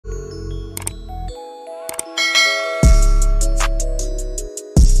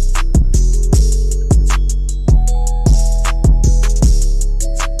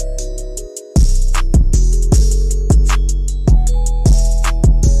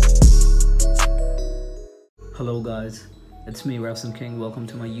Hello guys, it's me Rasan King. Welcome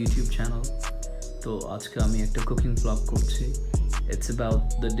to my YouTube channel. So আজকে আমি একটা cooking vlog করছি. It's about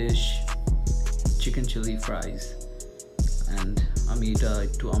the dish chicken chili fries and আমি এটা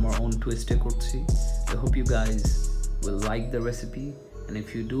একটু আমার own twist এ করছি. I hope you guys will like the recipe and if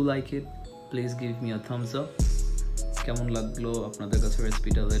you do like it, please give me a thumbs up. কেমন লাগলো আপনাদের কাছে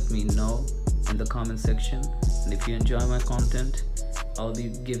রেসিপিটা let me know in the comment section, and if you enjoy my content, I'll be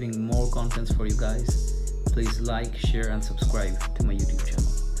giving more contents for you guys. Please like, share and subscribe to my YouTube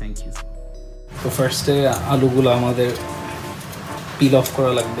channel. Thank you. So first আলুগুলো আমাদের peel off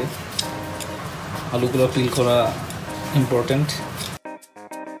করা লাগবে. আলুগুলো peel করা important.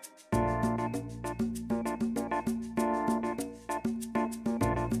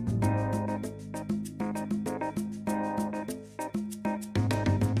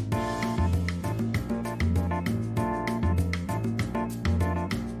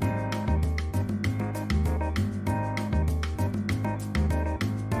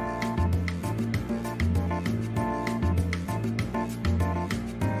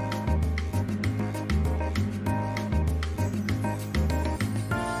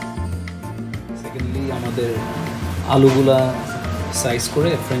 আমাদের আলুগুলা size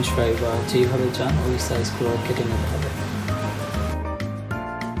করে French fry বা যেভাবে চান ওই সাইজ করে কেটে নিতে হবে।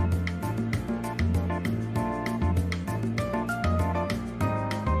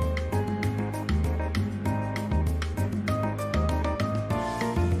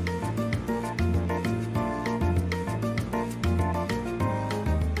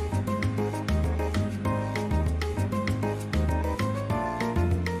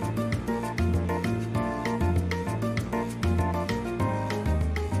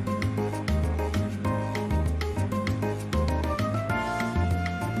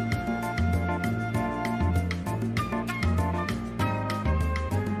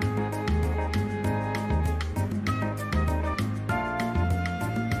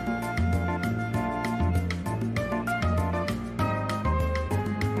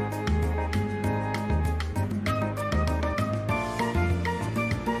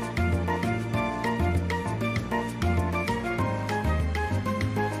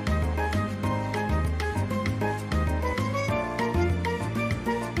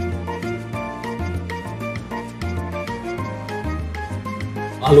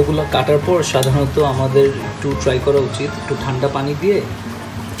 আলুগুলো কাটার পর সাধারণত আমাদের একটু ট্রাই করা উচিত একটু ঠান্ডা পানি দিয়ে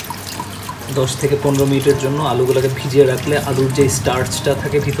 10 থেকে 15 মিনিটের জন্য আলুগুলোকে ভিজিয়ে রাখলে আলুর যে স্টার্চটা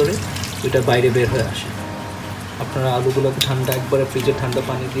থাকে ভিতরে ওইটা বাইরে বের হয়ে আসে। আপনারা আলুগুলোকে একবারে ফ্রিজে ঠান্ডা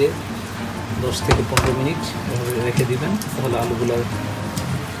পানি দিয়ে 10 থেকে 15 মিনিট এভাবে রেখে দিবেন, তাহলে আলুগুলোর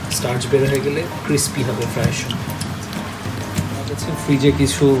স্টার্চ বের হয়ে গেলে ক্রিস্পি হবে ফ্রাইয়ের সময়। ফ্রিজে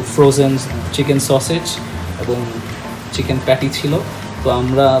কিছু ফ্রোজেন চিকেন সসেজ এবং চিকেন প্যাটি ছিল, তো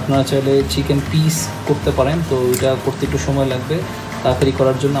আপনারা চাইলে চিকেন পিস করতে পারেন, তো এটা করতে একটু সময় লাগবে। তাড়াতাড়ি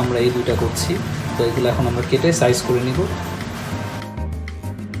করার জন্য আমরা এই দুইটা করছি। তো এগুলো এখন আমরা কেটে সাইজ করে নিব।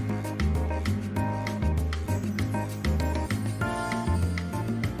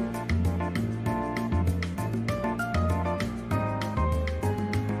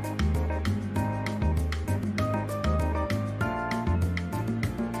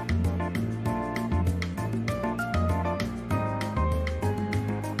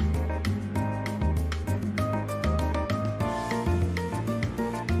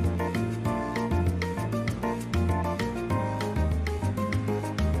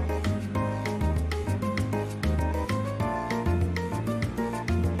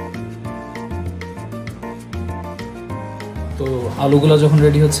 তো আলুগুলো যখন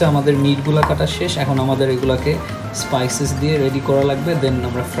রেডি হচ্ছে, আমাদের মিটগুলো কাটা শেষ। এখন আমাদের এগুলাকে স্পাইসেস দিয়ে রেডি করা লাগবে, দেন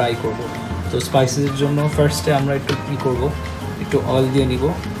আমরা ফ্রাই করব। তো স্পাইসেসের জন্য ফার্স্টে আমরা একটু করব, একটু অয়েল দিয়ে নিব।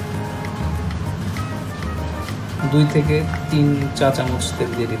 2 থেকে 3 চা চামচ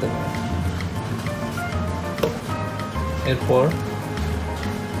তেল দিয়ে দিতে পারেন। এরপর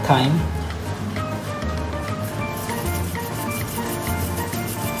থাইম,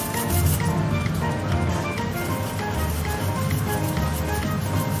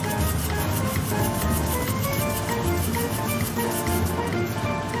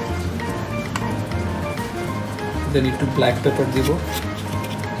 দেন একটু ব্ল্যাক পেপার দিব,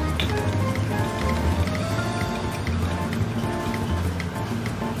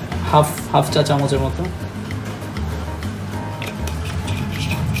 হাফ চা চামচের মতো।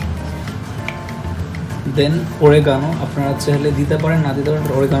 দেন অরেগানো আপনারা চাইলে দিতে পারেন, না দিতে পারেন।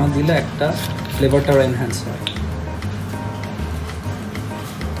 অরেগানো দিলে একটা ফ্লেভারটা এনহ্যান্স হয়।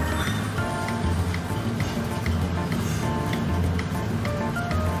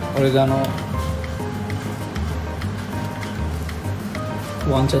 অরেগানো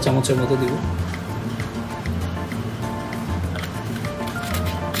 1 চা চামচের মতো দিব।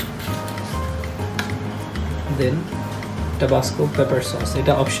 দেন টাবাস্কো পেপার সস,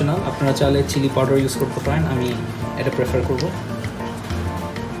 এটা অপশনাল, আপনারা চাইলে চিলি পাউডার ইউজ করতে পারেন, আমি এটা প্রেফার করব।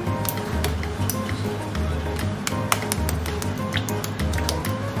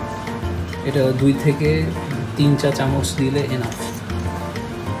 এটা 2 থেকে 3 চা চামচ দিলে এনাফ।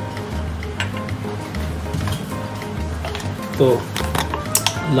 তো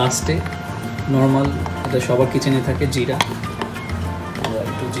লাস্টে নর্মাল, এটা সবার কিচেনে থাকে, জিরা,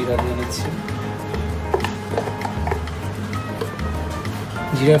 একটু জিরা দিয়ে নিচ্ছি।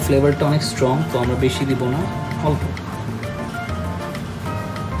 জিরার ফ্লেভারটা অনেক স্ট্রং, তো আমরা বেশি দিব না, অল্প।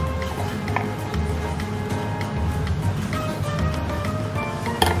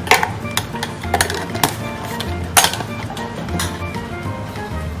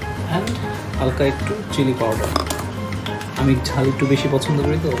 অ্যান্ড হালকা একটু চিলি পাউডার, আমি ঝাল একটু বেশি পছন্দ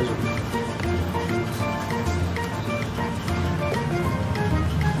করি তো ওই জন্য।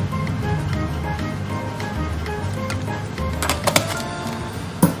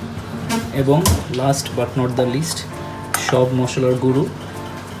 এবং last but not the list, সব মশলার গুঁড়ো,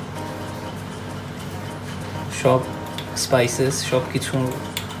 সব স্পাইসেস, সব কিছু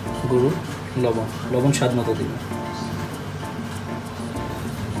গুঁড়ো, লবণ স্বাদ মতো দিন।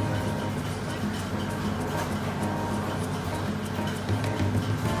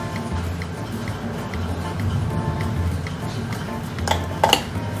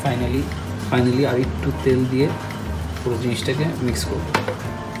 ফাইনালি আর একটু তেল দিয়ে পুরো জিনিসটাকে মিক্স করব।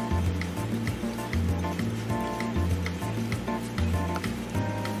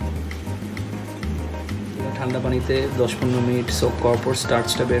 ঠান্ডা পানিতে 10-15 মিনিট সোক করার পর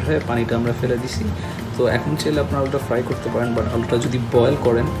স্টার্চটা বের হয়ে পানিটা আমরা ফেলে দিছি। তো এখন চাইলে আপনারা আলুটা ফ্রাই করতে পারেন, বাট আলুটা যদি বয়েল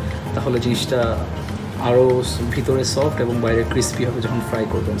করেন তাহলে জিনিসটা আরও ভিতরে সফট এবং বাইরে ক্রিস্পি হবে যখন ফ্রাই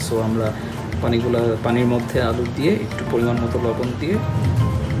করবেন। সো আমরা পানির মধ্যে আলু দিয়ে একটু পরিমাণ মতো লবণ দিয়ে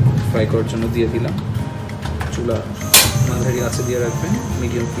ফ্রাই করার জন্য দিয়ে দিলাম। চুলা মাঝারি আঁচে দিয়ে রাখবেন,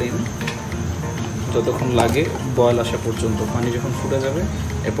 মিডিয়াম ফ্লেমে, যতক্ষণ লাগে বয়েল আসা পর্যন্ত। পানি যখন ফুটে যাবে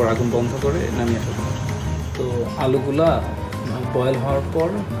এরপর আগুন বন্ধ করে নামিয়ে ফেলবেন। তো আলুগুলা বয়েল হওয়ার পর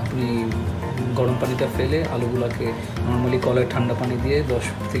আপনি গরম পানিটা ফেলে আলুগুলাকে নর্মালি কলের ঠান্ডা পানি দিয়ে 10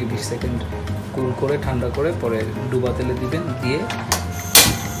 থেকে 20 সেকেন্ড কুল করে ঠান্ডা করে পরে ডুবা তেলে দিবেন, দিয়ে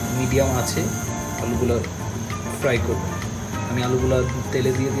মিডিয়াম আছে আলুগুলো ফ্রাই করবেন। আমি আলুগুলো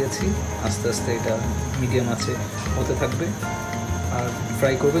তেলে দিয়ে দিয়েছি, আস্তে আস্তে এটা মিডিয়াম আছে হতে থাকবে, আর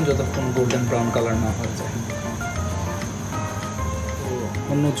ফ্রাই করবেন যতক্ষণ গোল্ডেন ব্রাউন কালার না হয়ে যায়। তো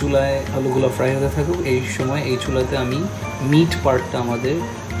অন্য চুলায় আলুগুলো ফ্রাই হতে থাকুক, এই সময় এই চুলাতে আমি মিট পার্টটা আমাদের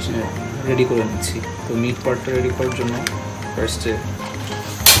রেডি করে নিচ্ছি। তো মিট পার্টটা রেডি করার জন্য ফার্স্টে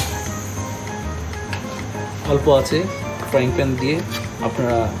অল্প আছে ফ্রাইং প্যান দিয়ে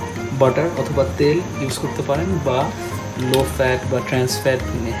আপনারা বাটার অথবা তেল ইউজ করতে পারেন, বা লো ফ্যাট বা ট্রান্স ফ্যাট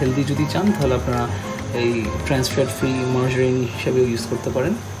হেলদি যদি চান তাহলে আপনারা এই ট্রান্স ফ্যাট ফ্রি মার্জারিন হিসেবেও ইউজ করতে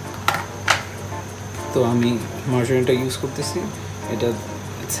পারেন। তো আমি মার্জারিনটা ইউজ করতেছি, এটা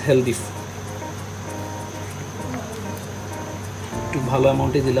ইটস হেলদি। একটু ভালো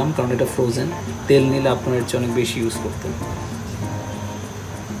অ্যামাউন্টে দিলাম কারণ এটা ফ্রোজেন, তেল নিলে আপনারা এর চেয়ে অনেক বেশি ইউজ করতেন।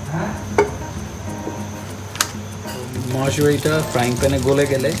 মার্জারিনটা ফ্রাইং প্যানে গলে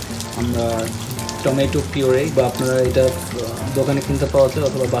গেলে আমরা টমেটো পিউরে, বা আপনারা এটা দোকানে কিনতে পাওয়া যায়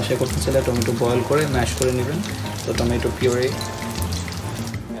অথবা বাসায় করতে চাইলে টমেটো বয়েল করে ম্যাশ করে নেবেন। তো টমেটো পিউরে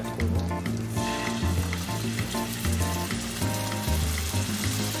অ্যাড করব।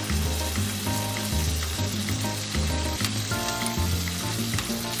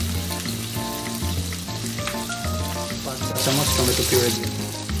 চামচ টমেটো পিউরে দিয়ে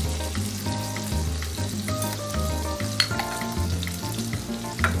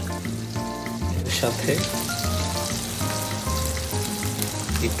সাথে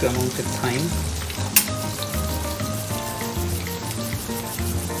একটু অ্যামাউন্টের থাইম,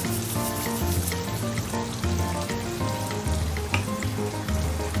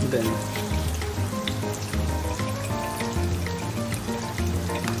 দেন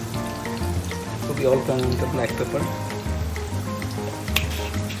খুবই অল্প অ্যামাউন্টের ব্ল্যাক পেপার,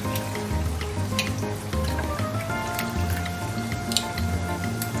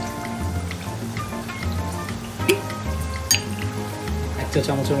 চা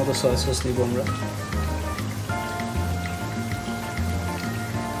চামচের মতো সয়া সস নিব আমরা।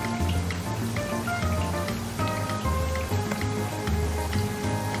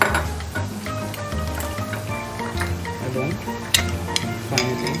 এবং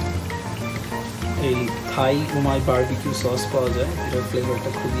ফাইনালি এই থাই উমাই বারবিকিউ সস পাওয়া যায়, এটার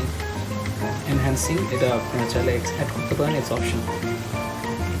ফ্লেভারটা খুবই এনহ্যান্সিং, এটা আপনারা চাইলে অ্যাড করতে পারেন, ইটস অপশন।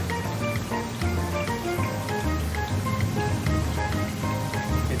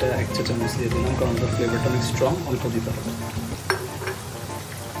 এটা 1 চা চামচ দিয়ে দিলাম, কারণ ওটার ফ্লেভারটা অনেক স্ট্রং, অল্প দিতে হবে।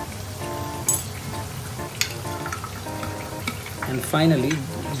 অ্যান্ড ফাইনালি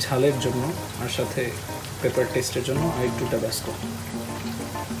ঝালের জন্য আর সাথে পেপার টেস্টের জন্য আর একটু টাবাস্কো।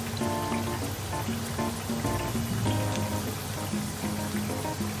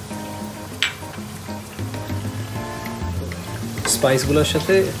 স্পাইসগুলোর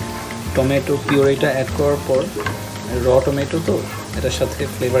সাথে টমেটো পিউরিটা অ্যাড করার পর, র টমেটো তো এটার সাথে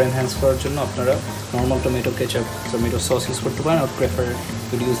ফ্লেভার এনহ্যান্স করার জন্য আপনারা normal tomato ketchup, tomato sauce use করতে পারেন। I prefer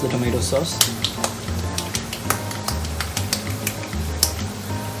to use the tomato sauce.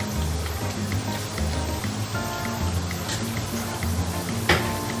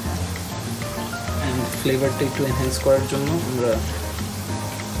 And ফ্লেভারটা একটু এনহ্যান্স করার জন্য আমরা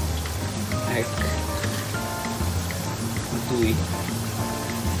 1, 2,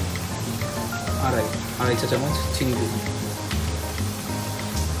 2.5 চা চামচ চিনি দিই।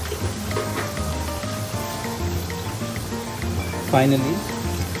 ফাইনালি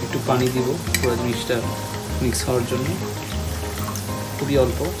একটু পানি দিব পুরো জিনিসটা মিক্স হওয়ার জন্য, খুবই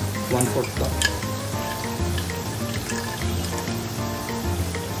অল্প, 1/4 কাপ।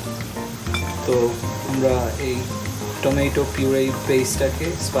 তো আমরা এই টমেটো পিউরি পেস্টটাকে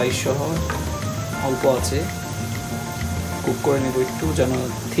স্পাইস সহ অল্প আছে কুক করে নেব একটু, যেন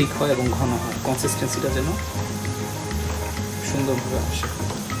ঠিক হয় এবং ঘন হয়, কনসিস্টেন্সিটা যেন সুন্দরভাবে আসে।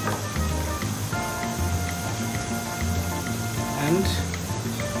 অ্যান্ড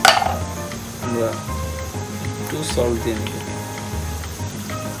আমরা একটু সল্ট দিয়ে নেব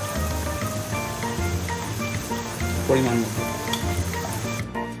পরিমাণ মতো।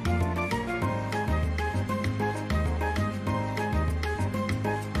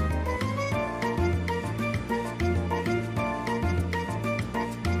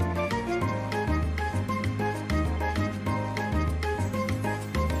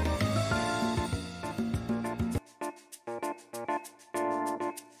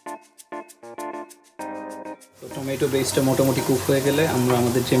 টমেটো বেসটা মোটামুটি কুক হয়ে গেলে আমরা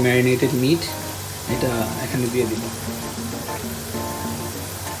আমাদের যে ম্যারিনেটেড মিট এটা এখানে দিয়ে দিব।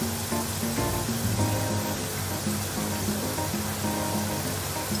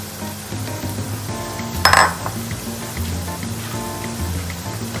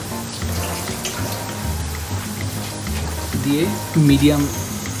 দিয়ে মিডিয়াম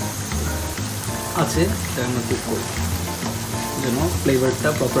আছে এটা আমরা কুক করি যেন ফ্লেভারটা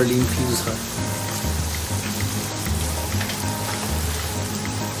প্রপারলি ইনফিউজ হয়।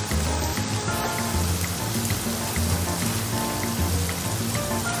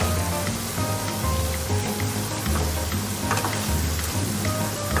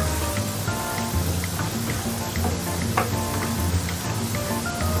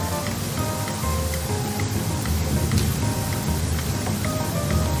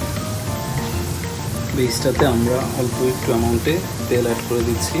 বেসটাতে আমরা অল্প একটু অ্যামাউন্টে তেল অ্যাড করে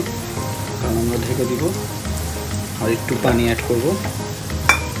দিচ্ছি, কারণ আমরা ঢেকে দিব, আর একটু পানি অ্যাড করব।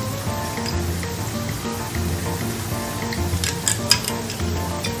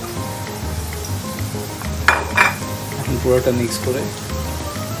 এখন পুরোটা মিক্স করে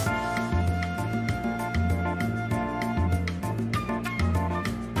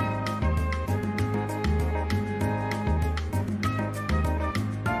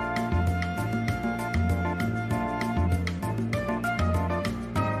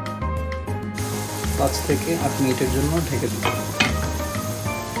পাঁচ থেকে 8 মিনিটের জন্য ঢেকে দিই।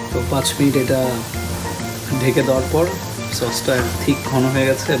 তো 5 মিনিট এটা ঢেকে দেওয়ার পর সসটা ঠিক ঘন হয়ে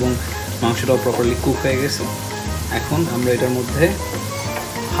গেছে এবং মাংসটাও প্রপারলি কুক হয়ে গেছে। এখন আমরা এটার মধ্যে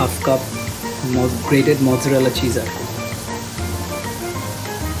 1/2 cup grated mozzarella cheese add করব।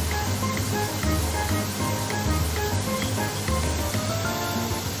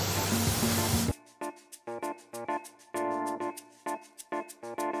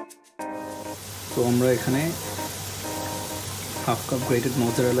 তো আমরা এখানে 1/2 cup grated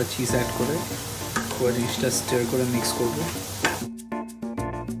mozzarella cheese add করে পুরো জিনিসটা স্টির করে মিক্স করব।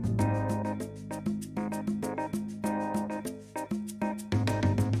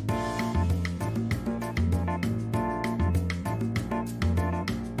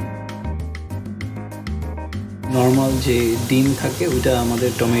 নর্মাল যে ডিম থাকে ওইটা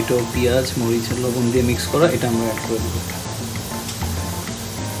আমাদের টমেটো, পেঁয়াজ, মরিচ, লবণ দিয়ে মিক্স করা, এটা আমরা অ্যাড করে দেব।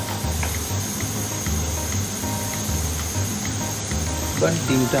 বাট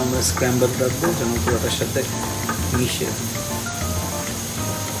ডিমটা আমরা স্ক্র্যাম্বল রাখবো যেন পুরোটার সাথে মিশে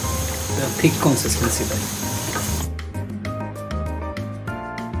ঠিক কনসিস্টেন্সি পাই।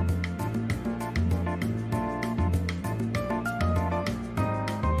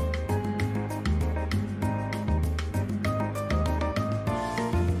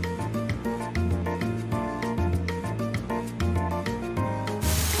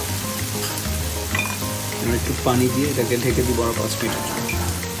 পানি দিয়ে এটাকে ঢেকে দিব আর 5 মিনিটের জন্য।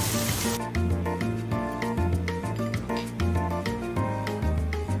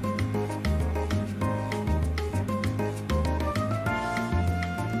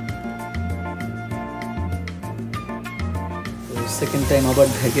 সেকেন্ড টাইম আবার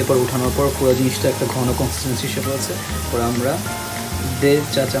ঢেকে পর উঠানোর পর পুরো জিনিসটা একটা ঘন কনসিস্টেন্সি হিসেবে আছে। পরে আমরা 1.5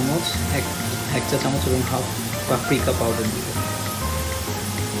 চা চামচ এক চা চামচ এবং হাফ পাপরিকা পাউডার দিব।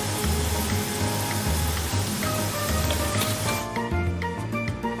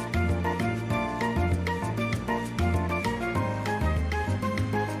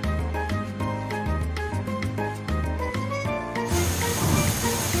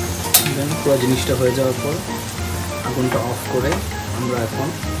 পুরো জিনিসটা হয়ে যাওয়ার পর আগুনটা অফ করে আমরা এখন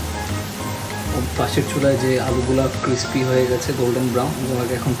পাশের চুলায় যে আলুগুলা ক্রিস্পি হয়ে গেছে গোল্ডেন ব্রাউন,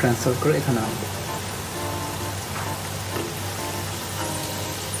 ওগুলোকে এখন ট্রান্সফার করে এখানে আনবো।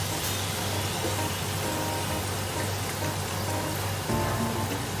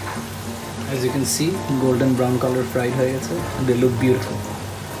 As you can see, golden brown color fried হয়ে গেছে and they look beautiful.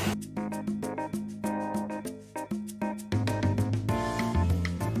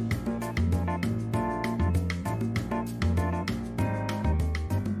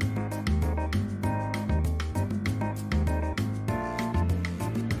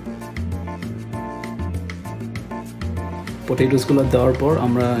 পটেটোসগুলো দেওয়ার পর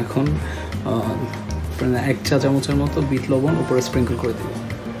আমরা এখন 1 চা চামচের মতো বিট লবণ উপরে স্প্রিঙ্কল করে দেব।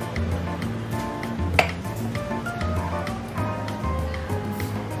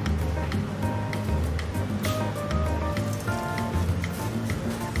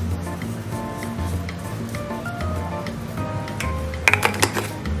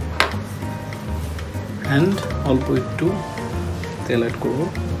 অ্যান্ড অল্প একটু তেল অ্যাড করব,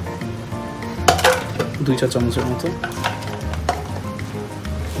 2 চা চামচের মতো।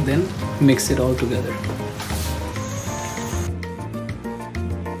 Then mix it all together.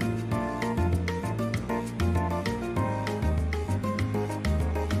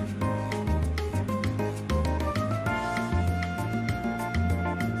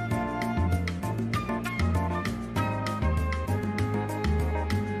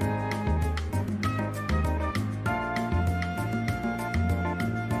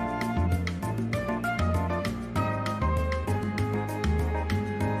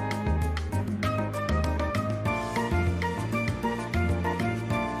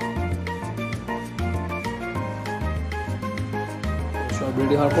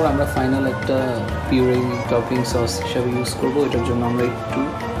 Ready হওয়ার পর আমরা ফাইনাল একটা পিউরি টপিং সস হিসাবে ইউজ করব। এটার জন্য আমরা একটু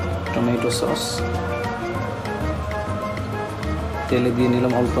টমেটো সস তেলে দিয়ে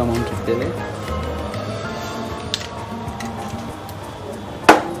নিলাম, অল্প অ্যামাউন্টের তেলে।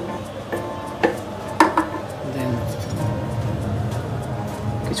 দেন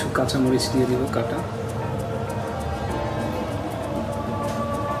কিছু কাঁচামরিচ দিয়ে দিব কাটা,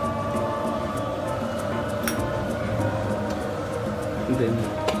 দেন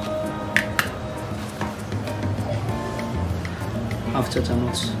হাফ চা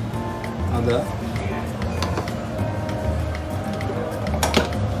চামচ আদা,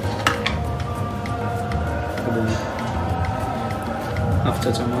 এবং হাফ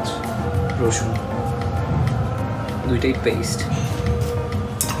চা চামচ রসুন, দুইটাই পেস্ট।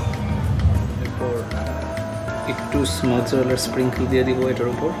 এরপর একটু মজারেলা স্প্রিঙ্কল দিয়ে দিব এটার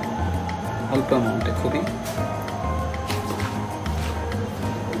উপর, অল্প অ্যামাউন্টে খুবই।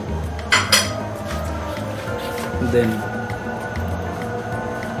 Then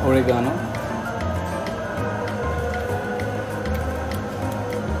oregano,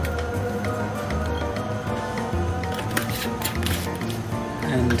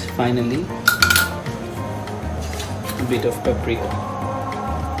 and finally a bit of paprika.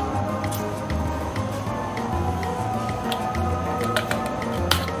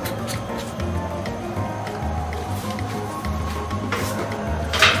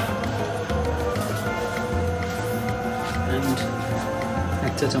 And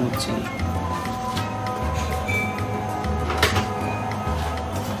 1 চা চামচ চিনি।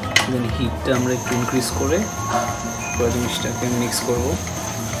 দেন হিটটা আমরা একটু ইনক্রিজ করে পুরো জিনিসটাকে মিক্স করব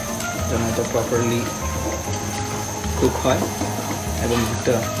যেন এটা প্রপারলি কুক হয় এবং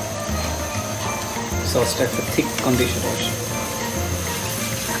একটা সসটা একটা থিক কন্ডিশনে আসে।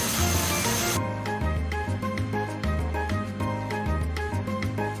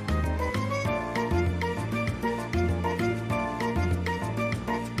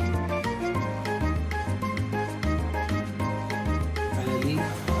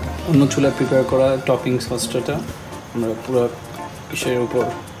 অন্য চুলায় প্রিপেয়ার করা টপিং সসটা আমরা পুরো পিসের উপর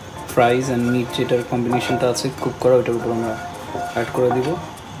ফ্রাইজ অ্যান্ড মিট যেটার কম্বিনেশনটা আছে কুক করা, ওইটার উপর আমরা অ্যাড করে দিব।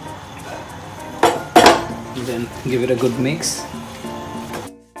 Then give it a good mix.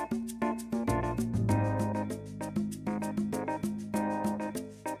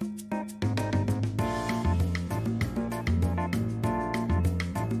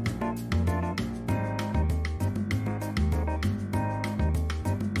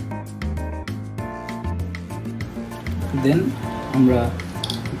 দেন আমরা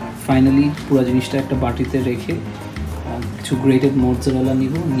ফাইনালি পুরো জিনিসটা একটা বাটিতে রেখে কিছু গ্রেটেড মোজারেলা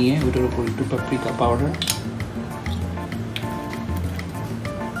নিব, নিয়ে ওটার উপর একটু পাপরিকা পাউডার,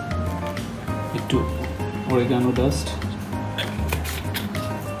 একটু অরিগানো ডাস্ট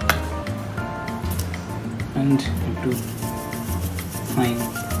অ্যান্ড একটু ফাইন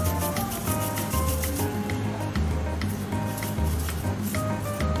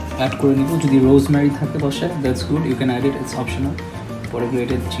অ্যাড করে নিব। যদি রোজমেরি থাকে বাসায় that's good, you can add it, it's optional. পরে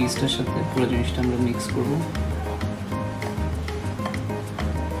গ্রেটেড চিজটার সাথে পুরো জিনিসটা আমরা মিক্স করব।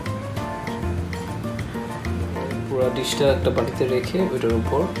 পুরো ডিশটা একটা বাটিতে রেখে ওইটার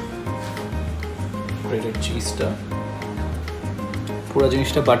উপর গ্রেটেড চিজটা, পুরো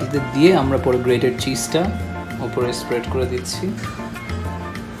জিনিসটা বাটিতে দিয়ে আমরা পরে গ্রেটেড চিজটা উপরে স্প্রেড করে দিচ্ছি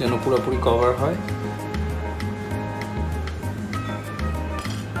যেন পুরোপুরি কভার হয়।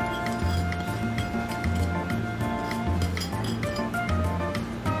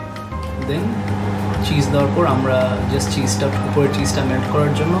 দেন চিজ দেওয়ার পর আমরা জাস্ট চিজটা উপরে চিজটা মেল্ট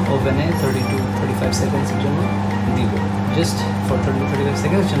করার জন্য ওভেনে 30 to 35 সেকেন্ডসের জন্য দিব, জাস্ট ফর 30 to 35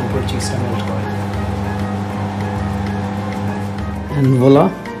 সেকেন্ডস যেন উপরে চিজটা মেল্ট করে। And voila,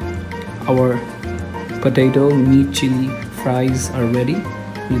 our potato meat chili fries are ready.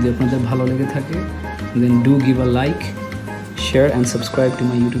 যদি আপনাদের ভালো লেগে থাকে then do give a like, share and subscribe to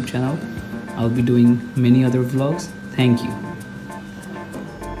my YouTube channel. I'll be doing many other vlogs. Thank you.